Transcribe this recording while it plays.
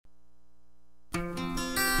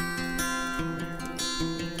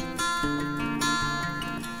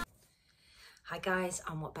guys,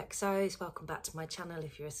 I'm What Beck Sews. Welcome back to my channel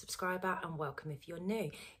if you're a subscriber, and welcome if you're new.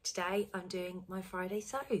 Today I'm doing my Friday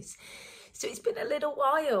sews. So it's been a little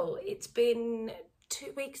while. It's been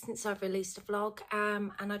 2 weeks since I've released a vlog,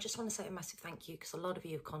 and I just want to say a massive thank you because a lot of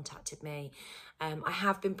you have contacted me. I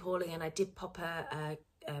have been poorly, and I did pop a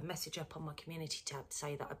message up on my community tab to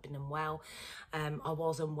say that I've been unwell. I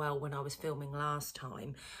was unwell when I was filming last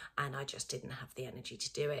time and I just didn't have the energy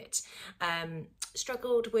to do it.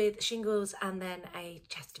 Struggled with shingles and then a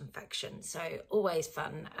chest infection, so always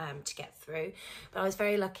fun to get through, but I was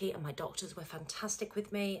very lucky and my doctors were fantastic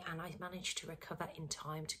with me, and I managed to recover in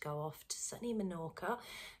time to go off to sunny Menorca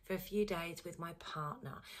for a few days with my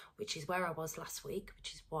partner, which is where I was last week,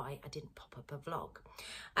 which is why I didn't pop up a vlog.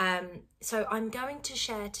 So I'm going to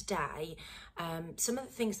share today some of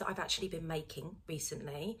the things that I've actually been making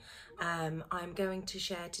recently. I'm going to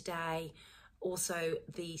share today also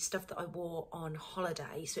the stuff that I wore on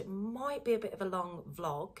holiday, so it might be a bit of a long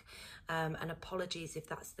vlog, and apologies if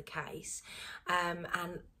that's the case. And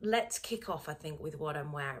let's kick off, I think, with what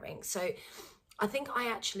I'm wearing. So I think I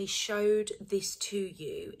actually showed this to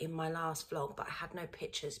you in my last vlog, but I had no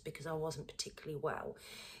pictures because I wasn't particularly well.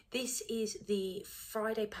 This is the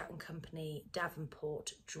Friday Pattern Company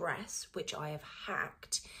Davenport dress, which I have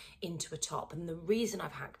hacked into a top. And the reason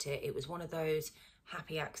I've hacked it, it was one of those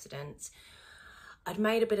happy accidents. I'd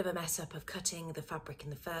made a bit of a mess up of cutting the fabric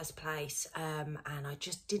in the first place, and I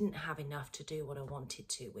just didn't have enough to do what I wanted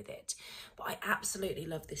to with it. But I absolutely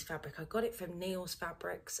love this fabric. I got it from Neil's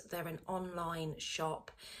Fabrics. They're an online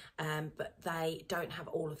shop, but they don't have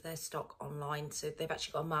all of their stock online. So they've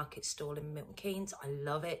actually got a market stall in Milton Keynes. I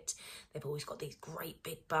love it. They've always got these great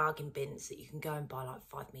big bargain bins that you can go and buy like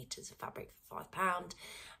 5 meters of fabric for £5.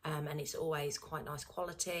 And it's always quite nice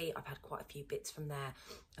quality. I've had quite a few bits from there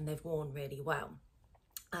and they've worn really well.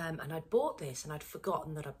 And I'd bought this and I'd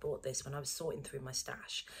forgotten that I bought this when I was sorting through my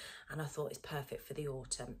stash, and I thought it's perfect for the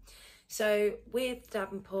autumn. So with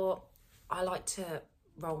Davenport, I like to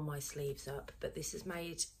roll my sleeves up, but this is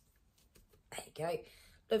made, there you go,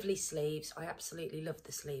 lovely sleeves. I absolutely love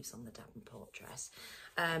the sleeves on the Davenport dress.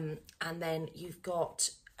 And then you've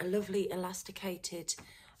got a lovely elasticated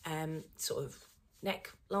sort of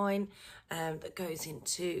neckline that goes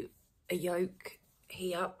into a yoke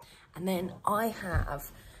here. And then I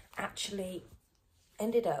have actually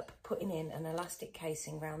ended up putting in an elastic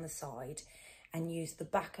casing around the side and used the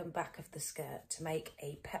back and back of the skirt to make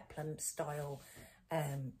a peplum style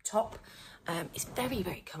top. It's very,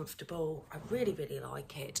 very comfortable. I really, really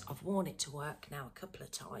like it. I've worn it to work now a couple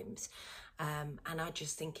of times, and I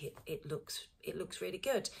just think it looks really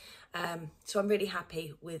good. So I'm really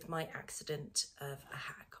happy with my accident of a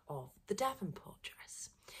hack of the Davenport dress.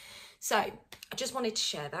 So I just wanted to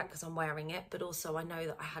share that because I'm wearing it, but also I know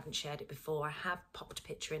that I hadn't shared it before. I have popped a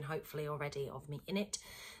picture in, hopefully already, of me in it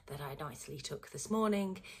that I nicely took this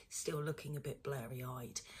morning, still looking a bit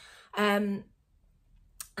blurry-eyed.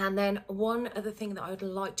 And then one other thing that I would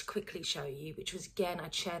like to quickly show you, which was, again,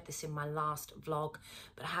 I'd shared this in my last vlog,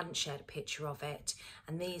 but I hadn't shared a picture of it.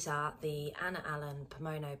 And these are the Anna Allen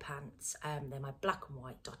Pomono pants. They're my black and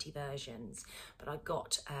white dotty versions, but I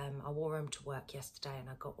wore them to work yesterday, and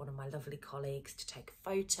I got one of my lovely colleagues to take a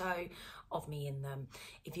photo of me in them.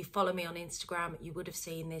 If you follow me on Instagram, you would have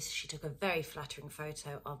seen this. She took a very flattering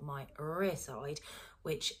photo of my rear side,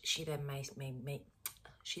 which she then made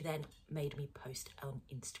me post on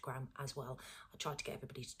Instagram as well. I tried to get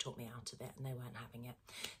everybody to talk me out of it and they weren't having it.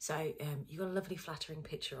 So you got a lovely flattering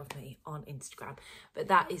picture of me on Instagram. But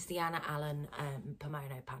that is the Anna Allen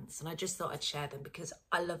Pomono pants, and I just thought I'd share them because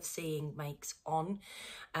I love seeing makes on.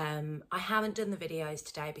 I haven't done the videos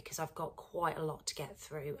today because I've got quite a lot to get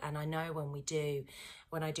through, and I know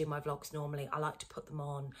when I do my vlogs normally, I like to put them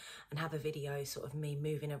on and have a video sort of me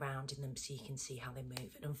moving around in them so you can see how they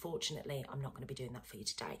move. And unfortunately, I'm not going to be doing that for you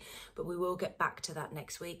today, but we will get back to that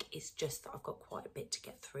next week. It's just that I've got quite a bit to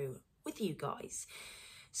get through with you guys.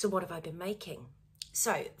 So what have I been making?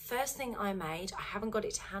 So first thing I made, I haven't got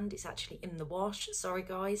it to hand, it's actually in the wash, sorry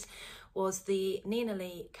guys, was the Nina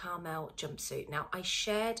Lee Carmel jumpsuit. Now I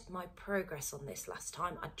shared my progress on this last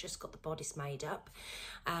time. I just got the bodice made up,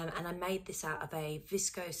 and I made this out of a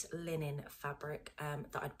viscose linen fabric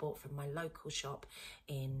that I'd bought from my local shop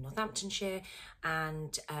in Northamptonshire,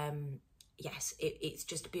 and yes, it's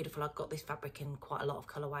just beautiful. I've got this fabric in quite a lot of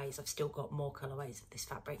colourways. I've still got more colourways of this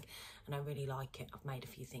fabric and I really like it. I've made a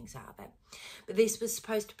few things out of it. But this was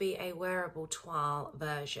supposed to be a wearable toile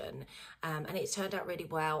version, and it's turned out really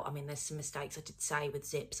well. I mean, there's some mistakes I did say with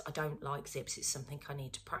zips. I don't like zips. It's something I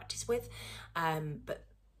need to practice with. But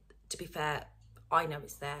to be fair, I know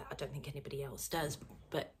it's there. I don't think anybody else does.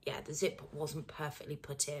 But yeah, the zip wasn't perfectly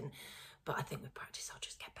put in. but I think with practice I'll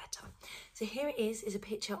just get better. So here it is a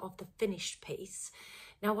picture of the finished piece.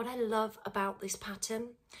 Now what I love about this pattern,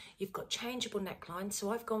 you've got changeable neckline.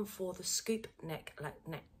 So I've gone for the scoop neckline.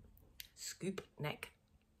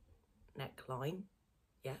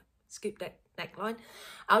 Yeah, scoop neckline.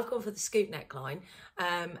 I've gone for the scoop neckline,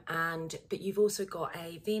 but you've also got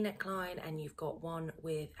a V neckline, and you've got one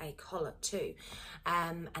with a collar too,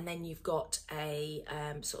 and then you've got a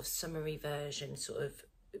sort of summery version, sort of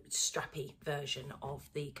strappy version of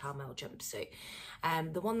the Carmel jumpsuit.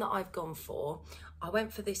 The one that I've gone for, I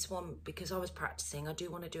went for this one because I was practicing. I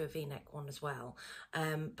do want to do a V-neck one as well,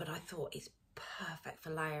 but I thought it's perfect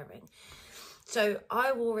for layering. So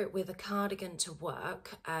I wore it with a cardigan to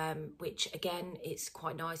work, which again, it's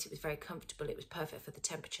quite nice. It was very comfortable. It was perfect for the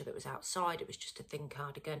temperature that was outside. It was just a thin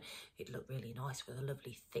cardigan. It looked really nice with a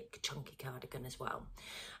lovely thick chunky cardigan as well.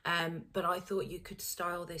 But I thought you could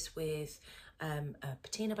style this with a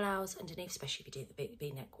patina blouse underneath, especially if you do the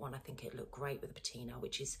V-neck one. I think it looked great with a patina,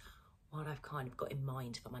 which is what I've kind of got in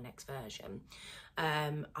mind for my next version.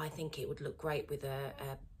 I think it would look great with a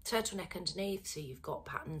turtleneck underneath. So you've got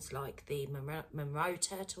patterns like the Monroe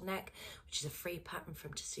turtleneck, which is a free pattern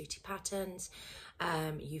from Tessuti Patterns.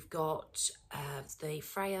 You've got the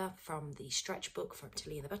Freya from the stretch book from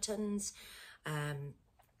Tilly and the Buttons.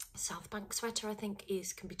 South Bank sweater, I think,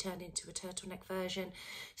 can be turned into a turtleneck version.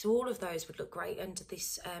 So all of those would look great under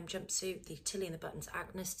this jumpsuit. The Tilly and the Buttons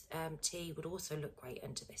Agnes tee would also look great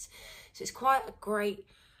under this. So it's quite a great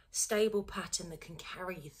stable pattern that can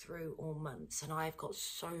carry you through all months, and I've got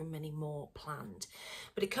so many more planned,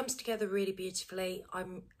 but it comes together really beautifully.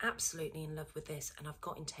 I'm absolutely in love with this, and I've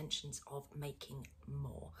got intentions of making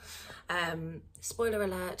more. Spoiler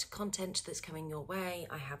alert, content that's coming your way.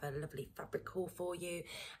 I have a lovely fabric haul for you,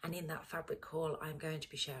 and in that fabric haul I'm going to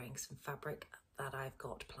be sharing some fabric that I've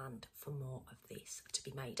got planned for more of this to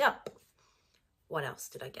be made up. What else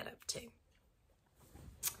did I get up to?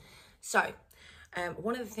 So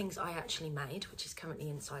one of the things I actually made, which is currently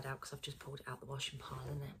inside out because I've just pulled it out the washing pile,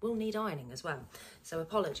 and it will need ironing as well. So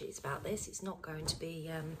apologies about this. It's not going to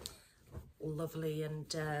be lovely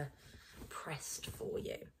and pressed for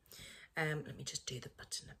you. Let me just do the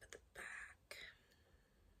button up at the back.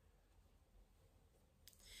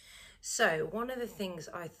 So one of the things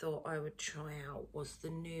I thought I would try out was the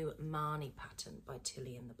new Marnie pattern by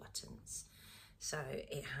Tilly and the Buttons. So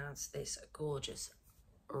it has this gorgeous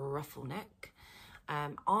ruffle neck.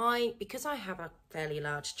 Because I have a fairly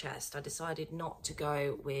large chest, I decided not to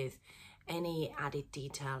go with any added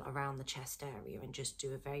detail around the chest area and just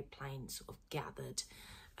do a very plain sort of gathered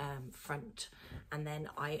front. And then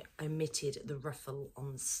I omitted the ruffle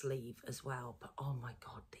on the sleeve as well. But oh my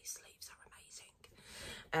God, these sleeves are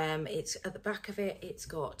amazing. It's at the back of it, it's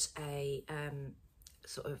got a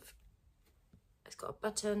it's got a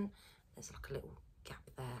button. There's like a little gap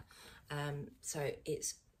there. So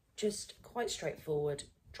it's just quite straightforward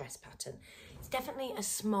dress pattern. It's definitely a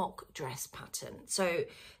smock dress pattern. So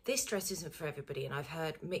this dress isn't for everybody, and I've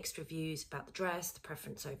heard mixed reviews about the dress, the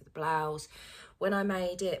preference over the blouse. When I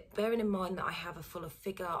made it, bearing in mind that I have a fuller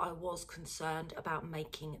figure, I was concerned about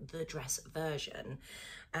making the dress version.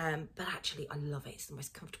 But actually I love it. It's the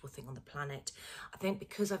most comfortable thing on the planet. I think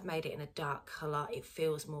because I've made it in a dark colour, it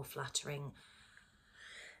feels more flattering.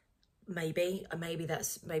 Maybe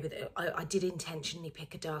I did intentionally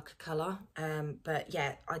pick a darker colour, but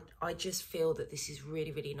yeah, I just feel that this is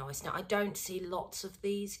really, really nice. Now I don't see lots of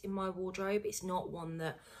these in my wardrobe. It's not one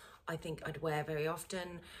that I think I'd wear very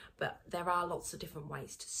often, but there are lots of different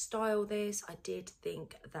ways to style this. I did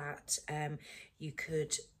think that you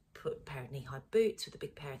could put a pair of knee-high boots with a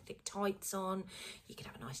big pair of thick tights on. You could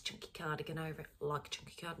have a nice chunky cardigan over it, like a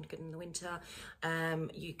chunky cardigan in the winter.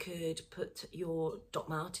 You could put your Doc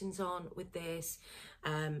Martens on with this,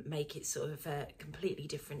 make it sort of a completely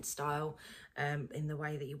different style in the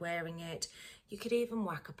way that you're wearing it. You could even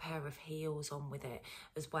whack a pair of heels on with it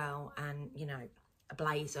as well, and you know, a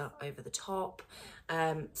blazer over the top.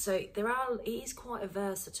 So it is quite a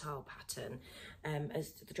versatile pattern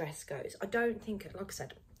as the dress goes. I don't think, like I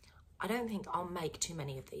said, I don't think I'll make too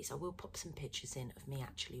many of these. I will pop some pictures in of me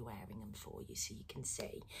actually wearing them for you so you can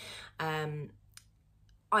see.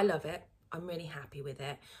 I love it. I'm really happy with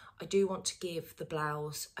it. I do want to give the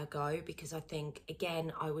blouse a go because I think,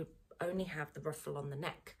 again, I would only have the ruffle on the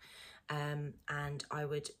neck, and I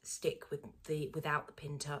would stick with without the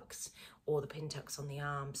pin tucks or the pin tucks on the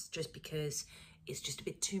arms, just because it's just a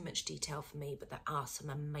bit too much detail for me. But there are some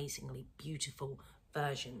amazingly beautiful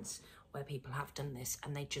versions where people have done this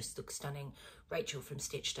and they just look stunning. Rachel from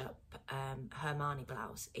Stitched Up, her Marnie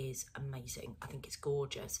blouse is amazing. I think it's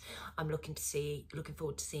gorgeous. I'm looking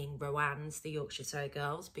forward to seeing Rowan's, the Yorkshire Sew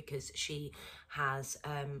Girls, because she has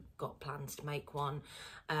got plans to make one.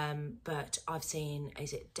 But I've seen,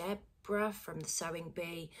 is it Deborah from the Sewing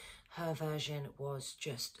Bee? Her version was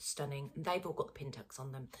just stunning. They've all got the pin tucks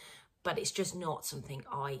on them, but it's just not something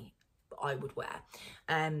I would wear.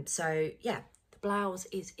 So yeah, the blouse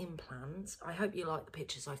is in plans. I hope you like the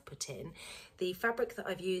pictures I've put in. The fabric that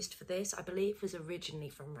I've used for this, I believe, was originally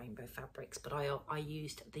from Rainbow Fabrics, but I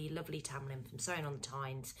used the lovely Tamlin from Sewing on the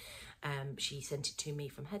Tines. She sent it to me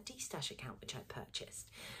from her D-Stash account, which I purchased,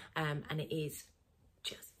 and it is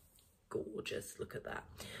just gorgeous. Look at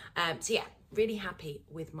that. So yeah, really happy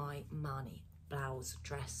with my Marnie blouse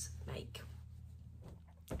dress make.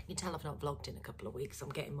 You can tell I've not vlogged in a couple of weeks. I'm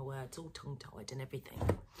getting my words all tongue-tied and everything.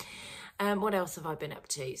 What else have I been up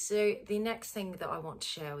to? So the next thing that I want to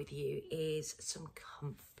share with you is some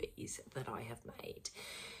comfies that I have made.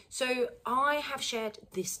 So I have shared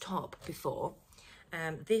this top before.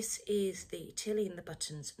 This is the Tilly and the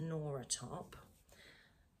Buttons Nora top.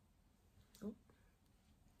 Oh.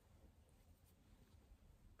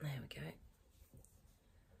 There we go.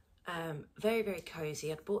 Very, very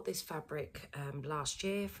cozy. I'd bought this fabric last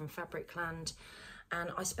year from Fabricland, and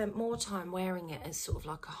I spent more time wearing it as sort of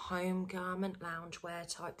like a home garment, loungewear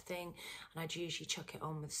type thing, and I'd usually chuck it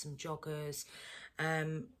on with some joggers.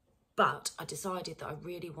 But I decided that I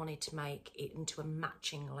really wanted to make it into a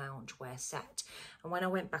matching loungewear set. And when I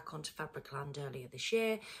went back onto Fabricland earlier this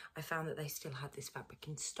year, I found that they still had this fabric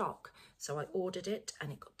in stock. So I ordered it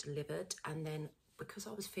and it got delivered. And then because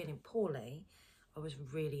I was feeling poorly, I was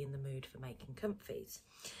really in the mood for making comfies.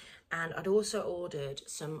 And I'd also ordered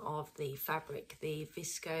some of the fabric, the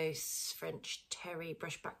viscose French terry,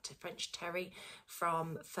 brushback to French terry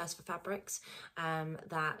from First for Fabrics,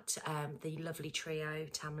 that the lovely trio,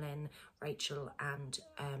 Tamlin, Rachel and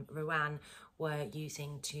Rowan, were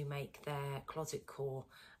using to make their closet core,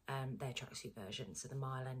 their tracksuit version, so the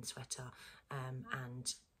mile end sweater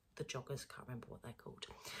and the joggers, can't remember what they're called.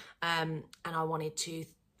 And I wanted to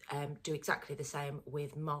do exactly the same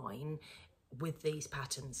with mine, with these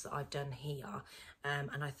patterns that I've done here,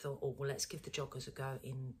 and I thought, oh well, let's give the joggers a go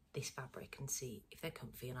in this fabric and see if they're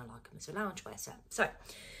comfy and I like them as a loungewear set. So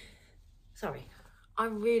sorry, I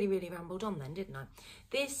really rambled on then, didn't I?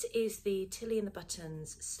 This is the Tilly and the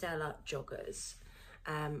Buttons Stella joggers.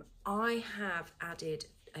 I have added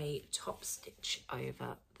a top stitch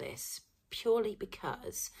over this purely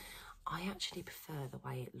because I actually prefer the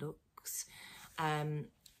way it looks. And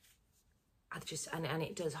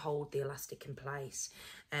it does hold the elastic in place.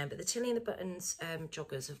 But the Tilly and the Buttons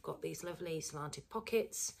joggers have got these lovely slanted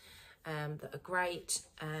pockets that are great.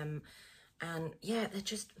 And yeah,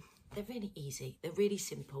 they're really easy. They're really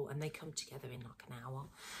simple and they come together in like an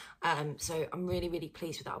hour. So I'm really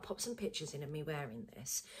pleased with that. I'll pop some pictures in of me wearing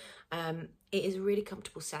this. It is a really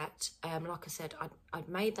comfortable set. Like I said, I'd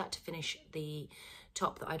made that to finish the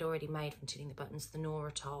top that I'd already made from Tilly and the Buttons, the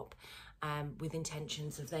Nora top. With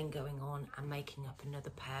intentions of then going on and making up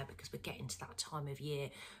another pair, because we're getting to that time of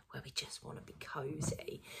year where we just want to be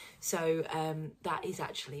cozy. So that is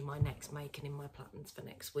actually my next making in my plans for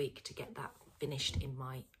next week, to get that finished in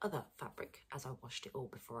my other fabric as I washed it all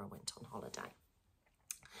before I went on holiday.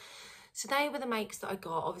 So they were the makes that I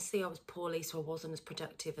got. Obviously I was poorly, so I wasn't as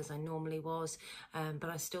productive as I normally was,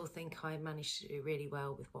 but I still think I managed to do really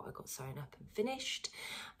well with what I got sewn up and finished.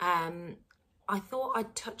 I thought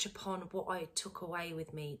I'd touch upon what I took away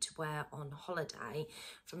with me to wear on holiday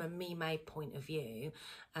from a me made point of view,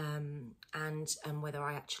 and whether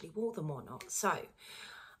I actually wore them or not. So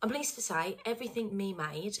I'm pleased to say everything me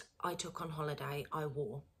made I took on holiday I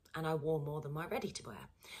wore, and I wore more than my ready to wear,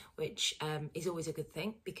 which is always a good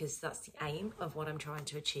thing because that's the aim of what I'm trying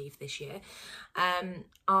to achieve this year.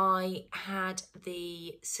 I had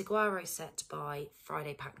the Saguaro set by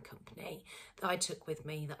Friday Pattern Company that I took with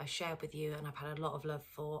me, that I shared with you, and I've had a lot of love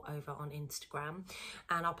for over on Instagram.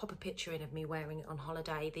 And I'll pop a picture in of me wearing it on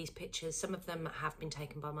holiday. These pictures, some of them have been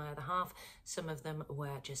taken by my other half, some of them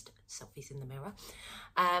were just selfies in the mirror.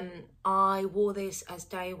 I wore this as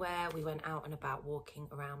day wear. We went out and about walking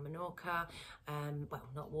around Menorca, well,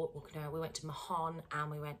 not walking around, we went to Mahon and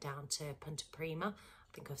we went down to Punta Prima.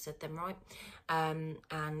 I think I've said them right.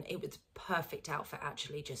 And it was perfect outfit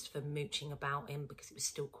actually, just for mooching about in, because it was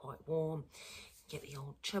still quite warm. You get the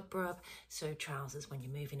old chub rub, so trousers when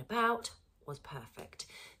you're moving about was perfect.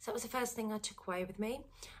 So that was the first thing I took away with me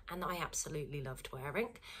and that I absolutely loved wearing.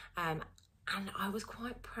 and I was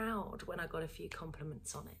quite proud when I got a few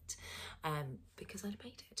compliments on it, because I'd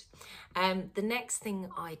made it. The next thing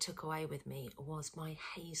I took away with me was my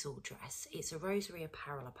hazel dress. It's a Rosary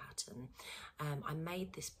Apparel pattern. I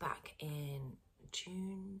made this back in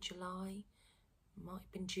June, July, might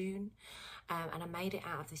have been June, and I made it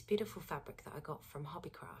out of this beautiful fabric that I got from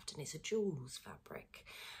Hobbycraft, and it's a jewels fabric.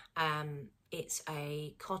 It's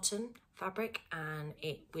a cotton fabric, and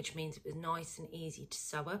which means it was nice and easy to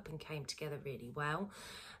sew up and came together really well.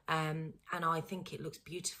 And I think it looks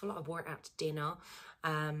beautiful. I wore it out to dinner,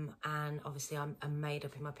 and obviously I'm made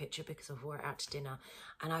up in my picture because I wore it out to dinner,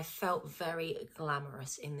 and I felt very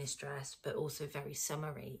glamorous in this dress, but also very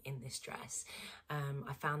summery in this dress.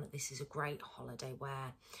 I found that this is a great holiday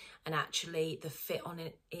wear, and actually the fit on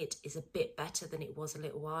it is a bit better than it was a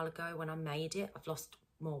little while ago when I made it. I've lost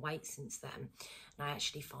more weight since then, and I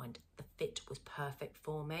actually find the fit was perfect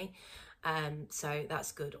for me, so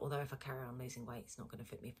that's good, although if I carry on losing weight it's not going to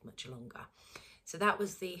fit me for much longer. So that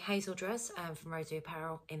was the hazel dress from Rosary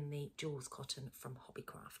Apparel in the jewels cotton from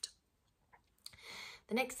Hobbycraft.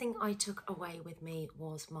 The next thing I took away with me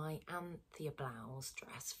was my Anthea blouse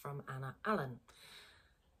dress from Anna Allen.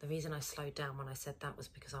 The reason I slowed down when I said that was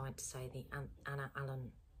because I went to say the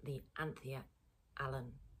Anthea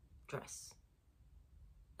Allen dress.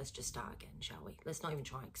 Let's just start again, shall we? Let's not even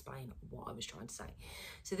try and explain what I was trying to say.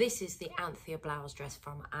 So this is the Anthea blouse dress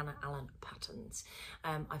from Anna Allen Patterns.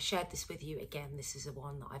 I've shared this with you again. This is the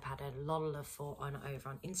one that I've had a lot of love for over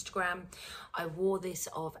on Instagram. I wore this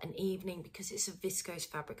of an evening because it's a viscose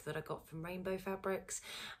fabric that I got from Rainbow Fabrics.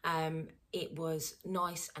 It was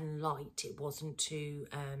nice and light. It wasn't too,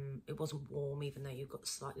 it wasn't warm, even though you've got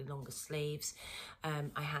slightly longer sleeves.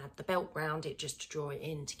 I had the belt round it just to draw it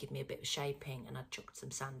in to give me a bit of shaping, and I chucked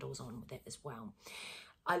some sandals on with it as well.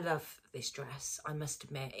 I love this dress. I must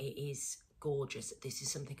admit, it is gorgeous. This is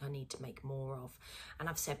something I need to make more of, and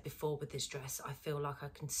I've said before with this dress, I feel like I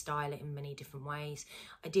can style it in many different ways.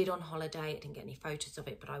 I did on holiday. I didn't get any photos of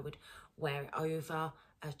it, but I would wear it over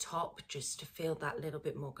a top just to feel that little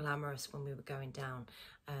bit more glamorous when we were going down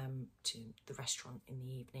to the restaurant in the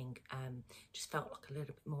evening. Just felt like a little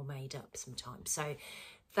bit more made up sometimes. So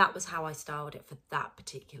that was how I styled it for that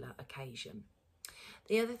particular occasion.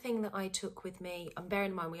 The other thing that I took with me, and bearing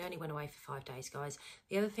in mind we only went away for 5 days, guys,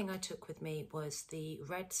 the other thing I took with me was the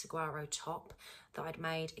red saguaro top that I'd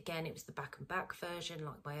made. Again, it was the back and back version,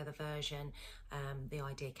 like my other version. The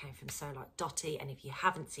idea came from So Like Dottie, and if you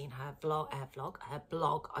haven't seen her blog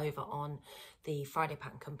over on the Friday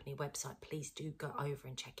Pattern Company website, please do go over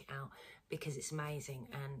and check it out because it's amazing,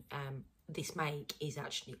 and this make is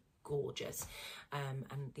actually gorgeous,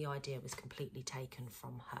 and the idea was completely taken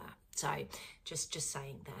from her. So just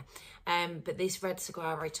saying there. But this red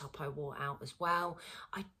saguaro top I wore out as well.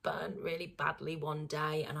 I burnt really badly one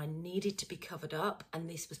day and I needed to be covered up, and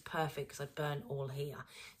this was perfect because I'd burnt all here.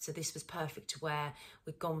 So this was perfect to wear.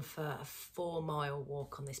 We'd gone for a 4-mile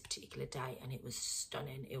walk on this particular day, and it was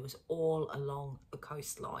stunning. It was all along the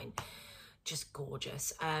coastline. Just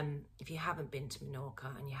gorgeous. If you haven't been to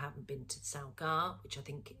Menorca and you haven't been to Salgar, which I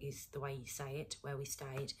think is the way you say it, where we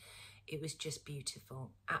stayed, it was just beautiful,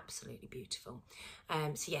 absolutely beautiful.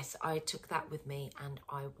 So yes, I took that with me and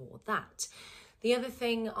I wore that. The other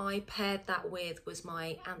thing I paired that with was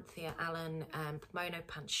my Anthea Allen Pomono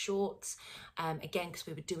pants shorts. Again, because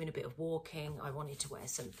we were doing a bit of walking, I wanted to wear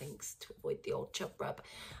some things to avoid the old chub rub.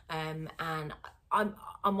 And I'm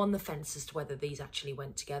on the fence as to whether these actually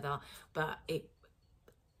went together, but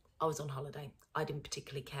I was on holiday. I didn't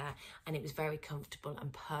particularly care, and it was very comfortable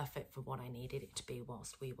and perfect for what I needed it to be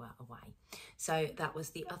whilst we were away. So that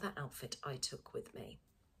was the other outfit I took with me.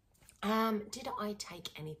 Did I take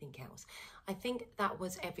anything else? I think that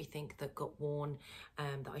was everything that got worn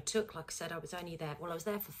that I took. Like I said, I was only there, well, I was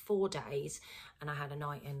there for 4 days, and I had a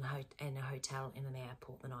night in a hotel in an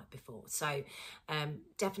airport the night before. So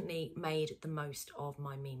definitely made the most of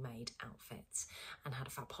my made outfits and had a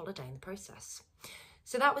fab holiday in the process.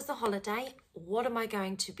 So that was the holiday. What am I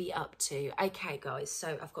going to be up to? Okay, guys,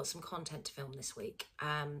 so I've got some content to film this week.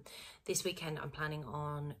 This weekend, I'm planning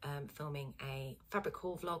on filming a fabric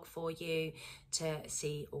haul vlog for you to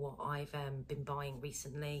see what I've been buying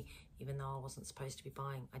recently. Even though I wasn't supposed to be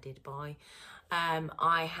buying, I did buy.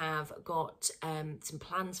 I have got some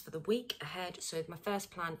plans for the week ahead. So my first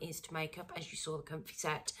plan is to make up, as you saw the comfy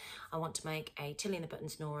set, I want to make a Tilly and the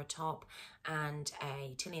Buttons Nora top and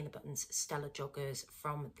a Tilly and the Buttons Stella joggers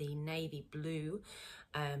from the navy blue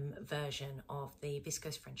version of the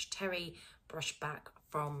viscose French terry brush back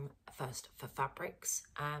from First for Fabrics.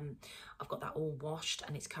 I've got that all washed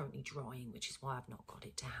and it's currently drying, which is why I've not got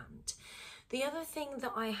it to hand. The other thing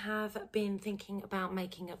that I have been thinking about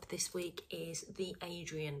making up this week is the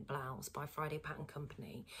Adrian blouse by Friday Pattern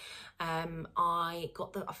Company. I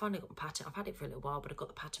finally got the pattern. I've had it for a little while, but I got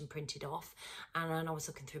the pattern printed off, and then I was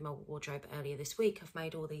looking through my wardrobe earlier this week. I've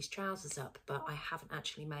made all these trousers up, but I haven't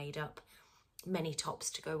actually made up many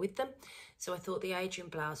tops to go with them, so I thought the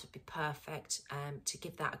Adrian blouse would be perfect to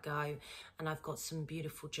give that a go. And I've got some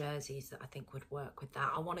beautiful jerseys that I think would work with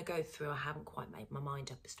that. I want to go through. I haven't quite made my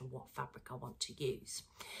mind up as to what fabric I want to use.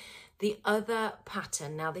 The other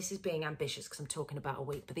pattern, now this is being ambitious because I'm talking about a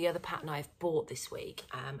week, but the other pattern I've bought this week,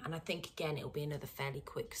 and I think again it'll be another fairly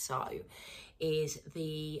quick sew, is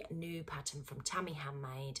the new pattern from Tammy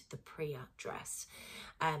Handmade, the Priya dress.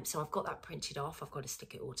 So I've got that printed off. I've got to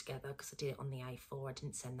stick it all together because I did it on the A4. I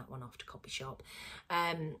didn't send that one off to copy shop.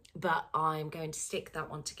 But I'm going to stick that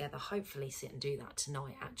one together, hopefully sit and do that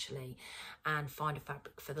tonight actually, and find a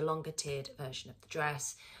fabric for the longer tiered version of the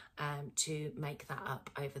dress to make that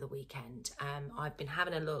up over the weekend. I've been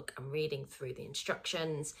having a look and reading through the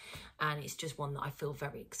instructions, and it's just one that I feel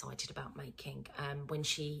very excited about making. When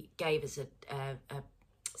she gave us a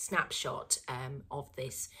snapshot of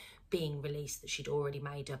this being released that she'd already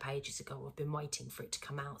made up ages ago, I've been waiting for it to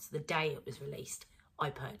come out. So the day it was released,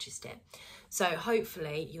 I purchased it. So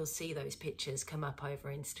hopefully you'll see those pictures come up over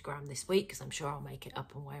Instagram this week, because I'm sure I'll make it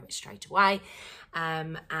up and wear it straight away.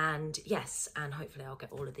 And yes, and hopefully I'll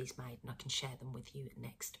get all of these made and I can share them with you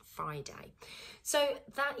next Friday. So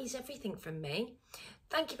that is everything from me.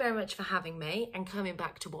 Thank you very much for having me and coming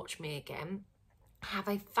back to watch me again. Have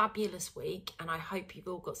a fabulous week, and I hope you've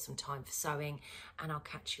all got some time for sewing, and I'll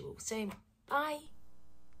catch you all soon. Bye.